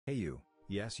Hey you,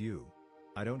 yes you.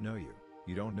 I don't know you,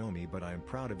 you don't know me, but I am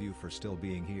proud of you for still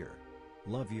being here.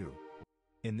 Love you.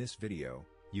 In this video,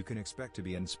 you can expect to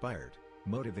be inspired,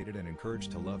 motivated and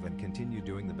encouraged to love and continue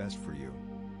doing the best for you.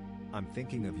 I'm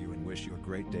thinking of you and wish you a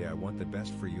great day. I want the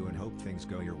best for you and hope things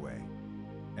go your way.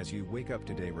 As you wake up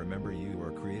today, remember you are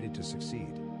created to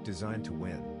succeed, designed to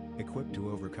win, equipped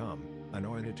to overcome,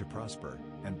 anointed to prosper,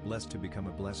 and blessed to become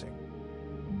a blessing.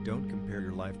 Don't compare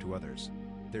your life to others.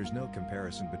 There's no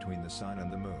comparison between the sun and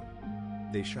the moon.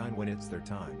 They shine when it's their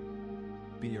time.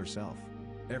 Be yourself.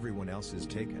 Everyone else is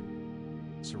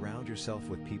taken. Surround yourself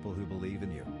with people who believe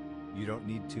in you. You don't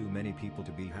need too many people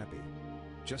to be happy.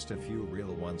 Just a few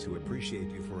real ones who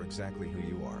appreciate you for exactly who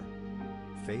you are.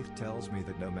 Faith tells me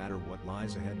that no matter what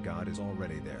lies ahead, God is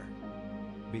already there.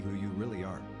 Be who you really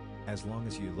are. As long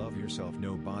as you love yourself,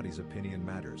 nobody's opinion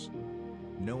matters.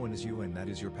 No one is you, and that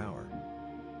is your power.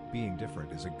 Being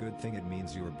different is a good thing. It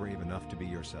means you are brave enough to be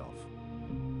yourself.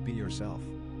 Be yourself.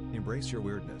 Embrace your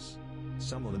weirdness.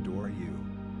 Some will adore you.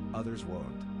 Others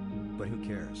won't. But who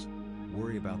cares?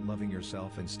 Worry about loving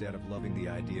yourself instead of loving the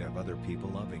idea of other people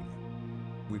loving you.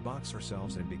 We box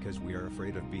ourselves in because we are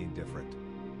afraid of being different.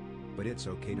 But it's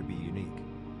okay to be unique.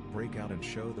 Break out and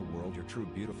show the world your true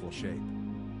beautiful shape.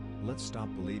 Let's stop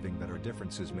believing that our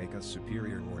differences make us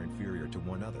superior or inferior to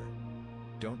one another.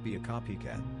 Don't be a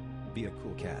copycat. Be a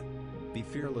cool cat. Be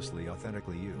fearlessly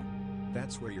authentically you.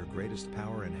 That's where your greatest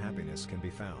power and happiness can be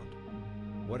found.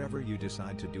 Whatever you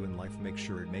decide to do in life, make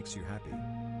sure it makes you happy.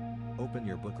 Open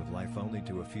your book of life only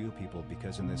to a few people,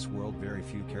 because in this world very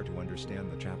few care to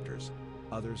understand the chapters.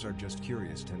 Others are just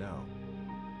curious to know.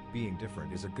 Being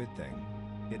different is a good thing.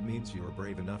 It means you are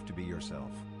brave enough to be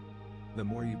yourself. The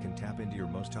more you can tap into your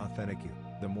most authentic you,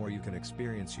 the more you can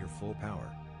experience your full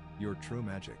power, your true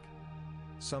magic.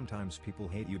 Sometimes people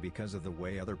hate you because of the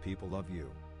way other people love you.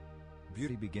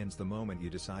 Beauty begins the moment you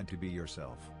decide to be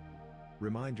yourself.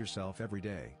 Remind yourself every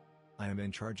day, I am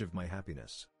in charge of my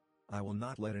happiness. I will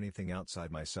not let anything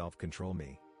outside myself control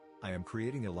me. I am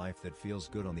creating a life that feels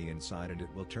good on the inside, and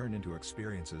it will turn into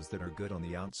experiences that are good on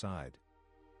the outside.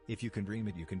 If you can dream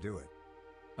it, you can do it.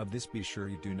 Of this be sure,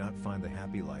 you do not find the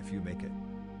happy life, you make it.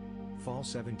 Fall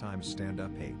 7 times, stand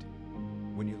up 8.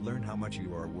 When you learn how much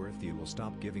you are worth, you will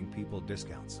stop giving people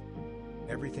discounts.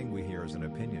 Everything we hear is an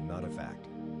opinion, not a fact.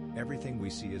 Everything we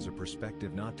see is a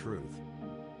perspective, not truth.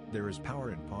 There is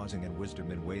power in pausing and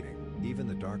wisdom in waiting. Even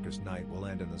the darkest night will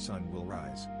end and the sun will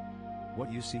rise.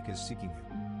 What you seek is seeking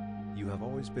you. You have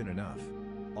always been enough.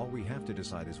 All we have to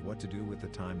decide is what to do with the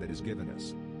time that is given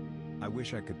us. I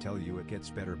wish I could tell you it gets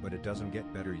better, but it doesn't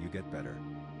get better, you get better.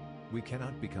 We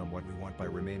cannot become what we want by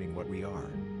remaining what we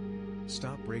are.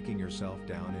 Stop breaking yourself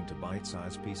down into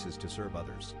bite-sized pieces to serve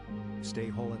others. Stay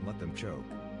whole and let them choke.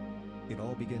 It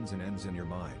all begins and ends in your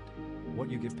mind. What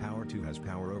you give power to has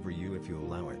power over you if you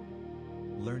allow it.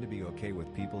 Learn to be okay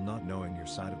with people not knowing your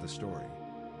side of the story.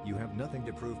 You have nothing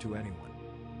to prove to anyone.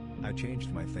 I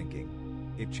changed my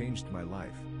thinking. It changed my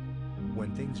life.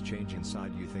 When things change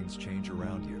inside you, things change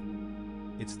around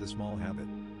you. It's the small habit.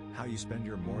 How you spend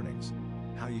your mornings.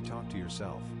 How you talk to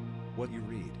yourself. What you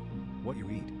read. What you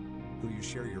eat. Who you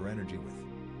share your energy with.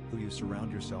 Who you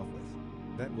surround yourself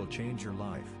with. That will change your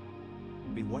life.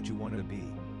 Be what you want to be,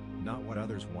 not what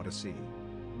others want to see.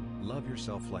 Love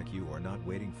yourself like you are not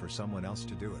waiting for someone else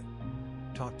to do it.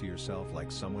 Talk to yourself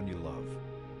like someone you love.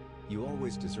 You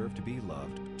always deserve to be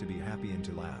loved, to be happy and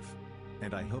to laugh.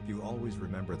 And I hope you always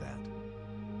remember that.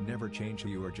 Never change who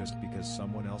you are just because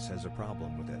someone else has a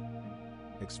problem with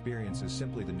it. Experience is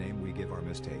simply the name we give our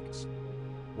mistakes.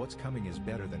 What's coming is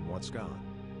better than what's gone.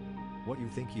 What you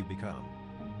think you become.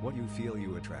 What you feel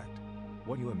you attract.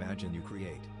 What you imagine you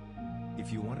create.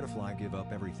 If you want to fly, give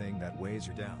up everything that weighs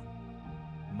you down.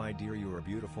 My dear, you are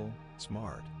beautiful,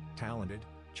 smart, talented,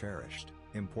 cherished,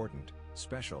 important,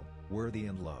 special, worthy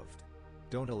and loved.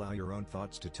 Don't allow your own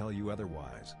thoughts to tell you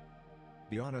otherwise.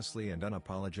 Be honestly and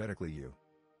unapologetically you.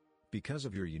 Because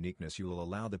of your uniqueness, you will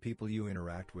allow the people you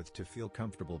interact with to feel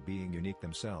comfortable being unique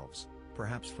themselves,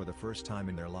 perhaps for the first time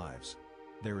in their lives.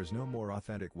 There is no more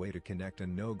authentic way to connect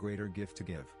and no greater gift to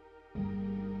give.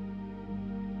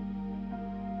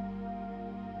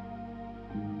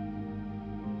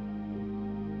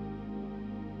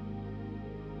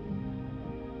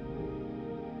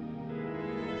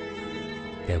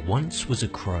 There once was a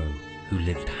crow who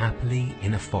lived happily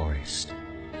in a forest,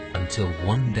 until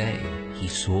one day he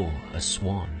saw a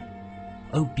swan.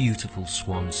 "Oh, beautiful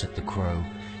swan," said the crow,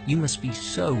 "you must be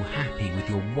so happy with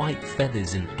your white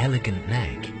feathers and elegant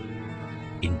neck."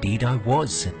 "Indeed I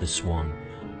was," said the swan,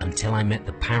 "until I met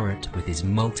the parrot with his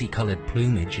multicolored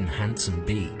plumage and handsome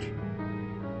beak."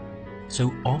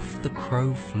 So off the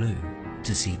crow flew,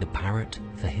 to see the parrot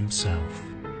for himself.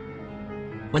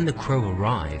 When the crow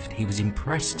arrived, he was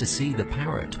impressed to see the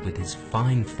parrot with his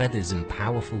fine feathers and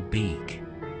powerful beak.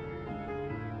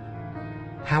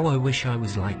 "How I wish I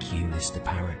was like you, Mr.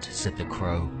 Parrot," said the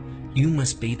crow. "You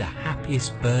must be the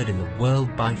happiest bird in the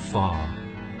world by far."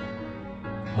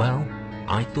 "Well,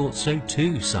 I thought so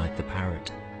too," sighed the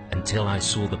parrot, "until I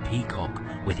saw the peacock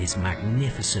with his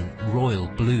magnificent royal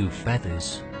blue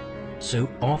feathers." So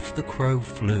off the crow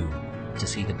flew to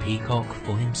see the peacock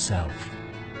for himself.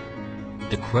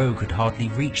 The crow could hardly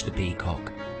reach the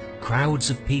peacock. Crowds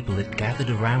of people had gathered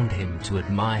around him to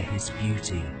admire his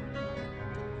beauty.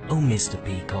 "Oh, Mr.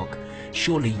 Peacock,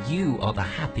 surely you are the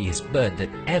happiest bird that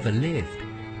ever lived.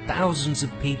 Thousands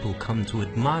of people come to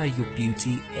admire your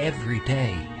beauty every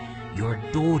day. You're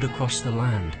adored across the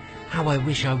land. How I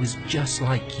wish I was just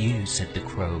like you," said the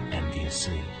crow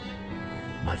enviously.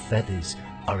 "My feathers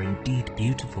are indeed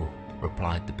beautiful,"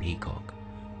 replied the peacock.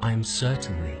 "I am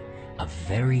certainly a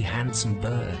very handsome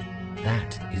bird,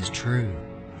 that is true.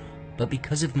 But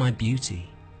because of my beauty,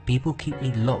 people keep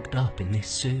me locked up in this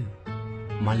zoo.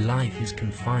 My life is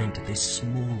confined to this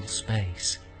small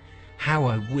space. How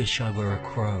I wish I were a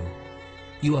crow.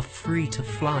 You are free to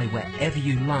fly wherever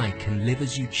you like and live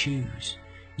as you choose.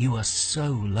 You are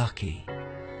so lucky.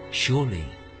 Surely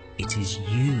it is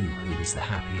you who is the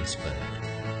happiest bird."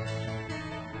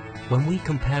 When we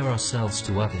compare ourselves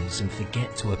to others and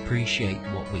forget to appreciate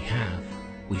what we have,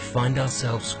 we find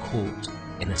ourselves caught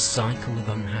in a cycle of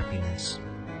unhappiness.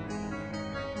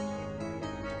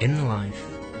 In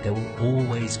life, there will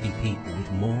always be people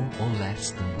with more or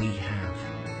less than we have.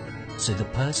 So the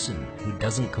person who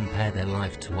doesn't compare their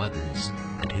life to others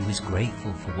and who is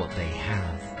grateful for what they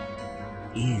have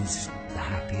is the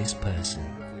happiest person.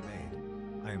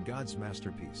 I am God's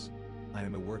masterpiece. I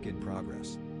am a work in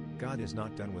progress. God is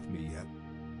not done with me yet.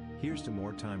 Here's to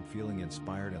more time feeling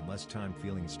inspired and less time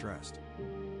feeling stressed.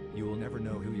 You will never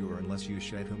know who you are unless you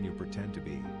shed whom you pretend to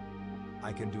be.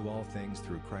 I can do all things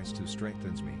through Christ who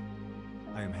strengthens me.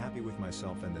 I am happy with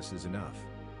myself and this is enough.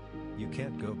 You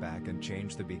can't go back and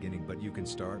change the beginning, but you can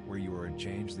start where you are and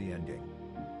change the ending.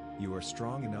 You are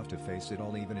strong enough to face it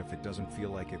all even if it doesn't feel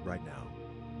like it right now.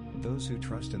 Those who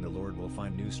trust in the Lord will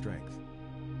find new strength.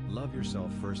 Love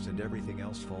yourself first and everything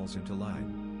else falls into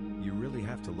line. You really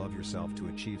have to love yourself to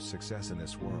achieve success in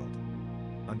this world.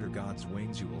 Under God's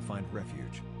wings you will find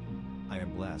refuge. I am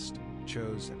blessed,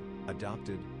 chosen,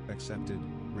 adopted, accepted,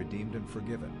 redeemed and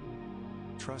forgiven.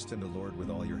 Trust in the Lord with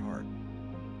all your heart.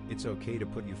 It's okay to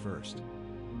put you first.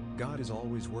 God is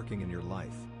always working in your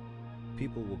life.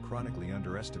 People will chronically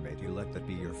underestimate you. Let that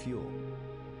be your fuel.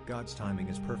 God's timing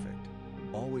is perfect.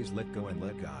 Always let go and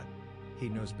let God. He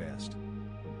knows best.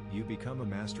 You become a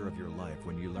master of your life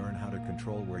when you learn how to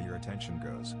control where your attention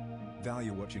goes.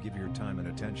 Value what you give your time and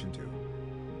attention to.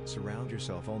 Surround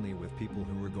yourself only with people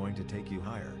who are going to take you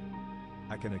higher.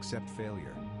 I can accept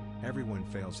failure. Everyone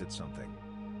fails at something.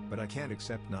 But I can't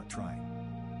accept not trying.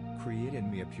 Create in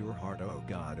me a pure heart, O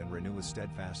God, and renew a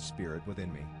steadfast spirit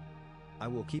within me. I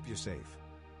will keep you safe.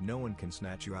 No one can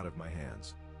snatch you out of my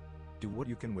hands. Do what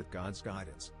you can with God's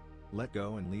guidance. Let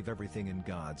go and leave everything in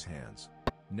God's hands.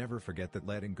 Never forget that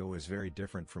letting go is very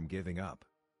different from giving up.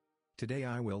 Today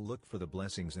I will look for the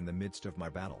blessings in the midst of my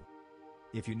battle.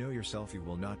 If you know yourself, you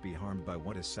will not be harmed by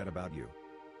what is said about you.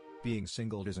 Being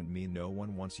single doesn't mean no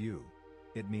one wants you.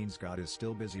 It means God is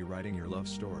still busy writing your love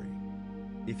story.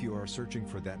 If you are searching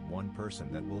for that one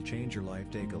person that will change your life,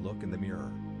 take a look in the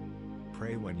mirror.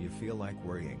 Pray when you feel like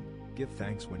worrying. Give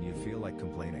thanks when you feel like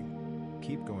complaining.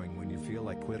 Keep going when you feel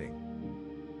like quitting.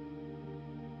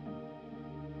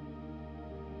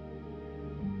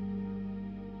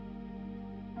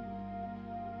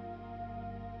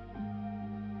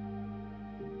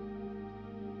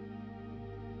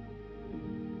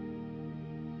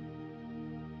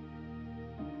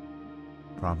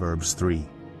 Proverbs 3.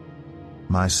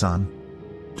 My son,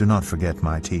 do not forget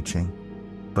my teaching,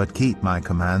 but keep my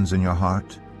commands in your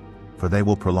heart, for they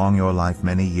will prolong your life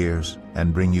many years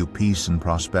and bring you peace and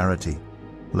prosperity.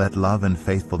 Let love and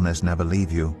faithfulness never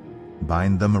leave you.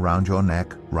 Bind them around your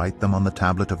neck, write them on the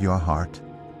tablet of your heart.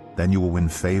 Then you will win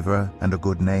favor and a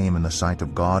good name in the sight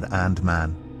of God and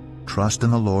man. Trust in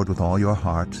the Lord with all your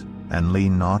heart, and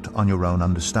lean not on your own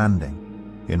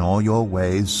understanding. In all your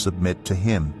ways submit to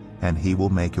him, and he will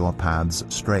make your paths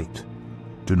straight.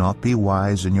 Do not be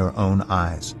wise in your own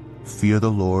eyes. Fear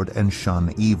the Lord and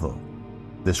shun evil.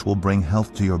 This will bring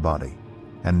health to your body,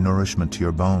 and nourishment to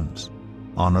your bones.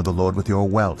 Honor the Lord with your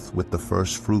wealth, with the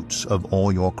first fruits of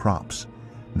all your crops.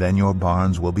 Then your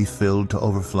barns will be filled to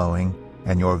overflowing,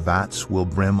 and your vats will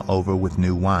brim over with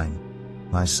new wine.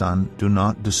 My son, do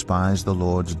not despise the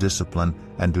Lord's discipline,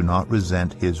 and do not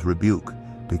resent his rebuke,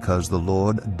 because the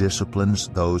Lord disciplines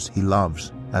those he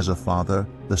loves, as a father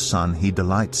the son he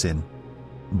delights in.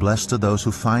 Blessed are those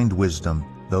who find wisdom,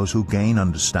 those who gain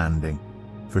understanding,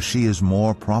 for she is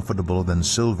more profitable than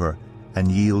silver,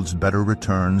 and yields better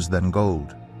returns than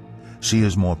gold. She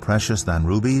is more precious than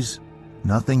rubies.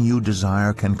 Nothing you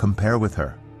desire can compare with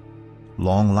her.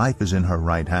 Long life is in her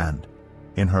right hand.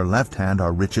 In her left hand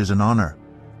are riches and honor.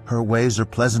 Her ways are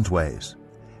pleasant ways.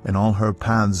 In all her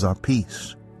paths are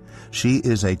peace. She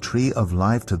is a tree of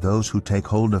life to those who take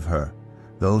hold of her.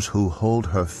 Those who hold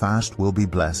her fast will be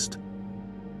blessed.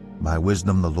 By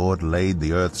wisdom the Lord laid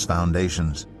the earth's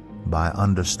foundations. By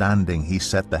understanding he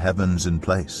set the heavens in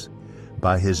place.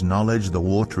 By his knowledge the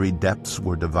watery depths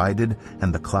were divided,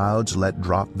 and the clouds let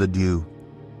drop the dew.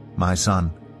 My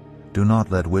son, do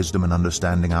not let wisdom and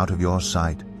understanding out of your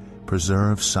sight.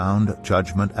 Preserve sound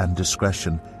judgment and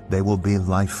discretion. They will be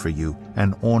life for you,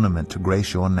 an ornament to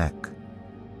grace your neck.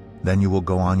 Then you will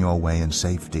go on your way in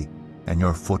safety, and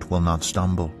your foot will not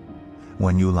stumble.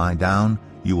 When you lie down,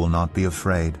 you will not be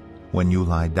afraid. When you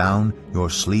lie down, your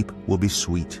sleep will be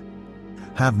sweet.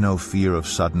 Have no fear of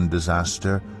sudden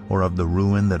disaster, or of the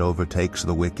ruin that overtakes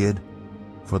the wicked.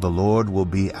 For the Lord will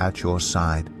be at your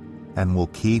side, and will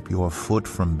keep your foot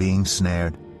from being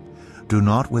snared. Do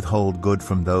not withhold good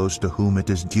from those to whom it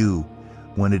is due,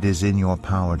 when it is in your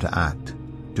power to act.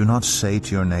 Do not say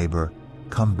to your neighbor,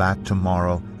 "Come back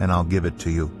tomorrow, and I'll give it to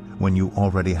you," when you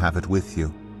already have it with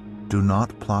you. Do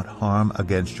not plot harm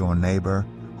against your neighbor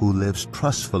who lives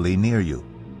trustfully near you.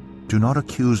 Do not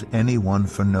accuse anyone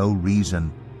for no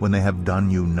reason when they have done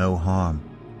you no harm.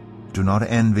 Do not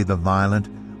envy the violent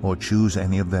or choose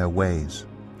any of their ways.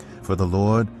 For the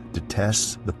Lord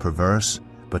detests the perverse,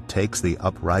 but takes the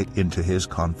upright into his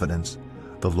confidence.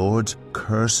 The Lord's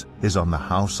curse is on the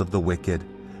house of the wicked,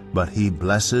 but he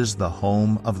blesses the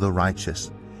home of the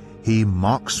righteous. He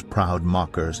mocks proud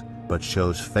mockers, but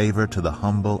shows favor to the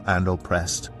humble and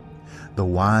oppressed. The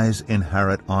wise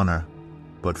inherit honor,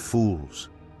 but fools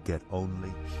get only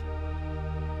shame.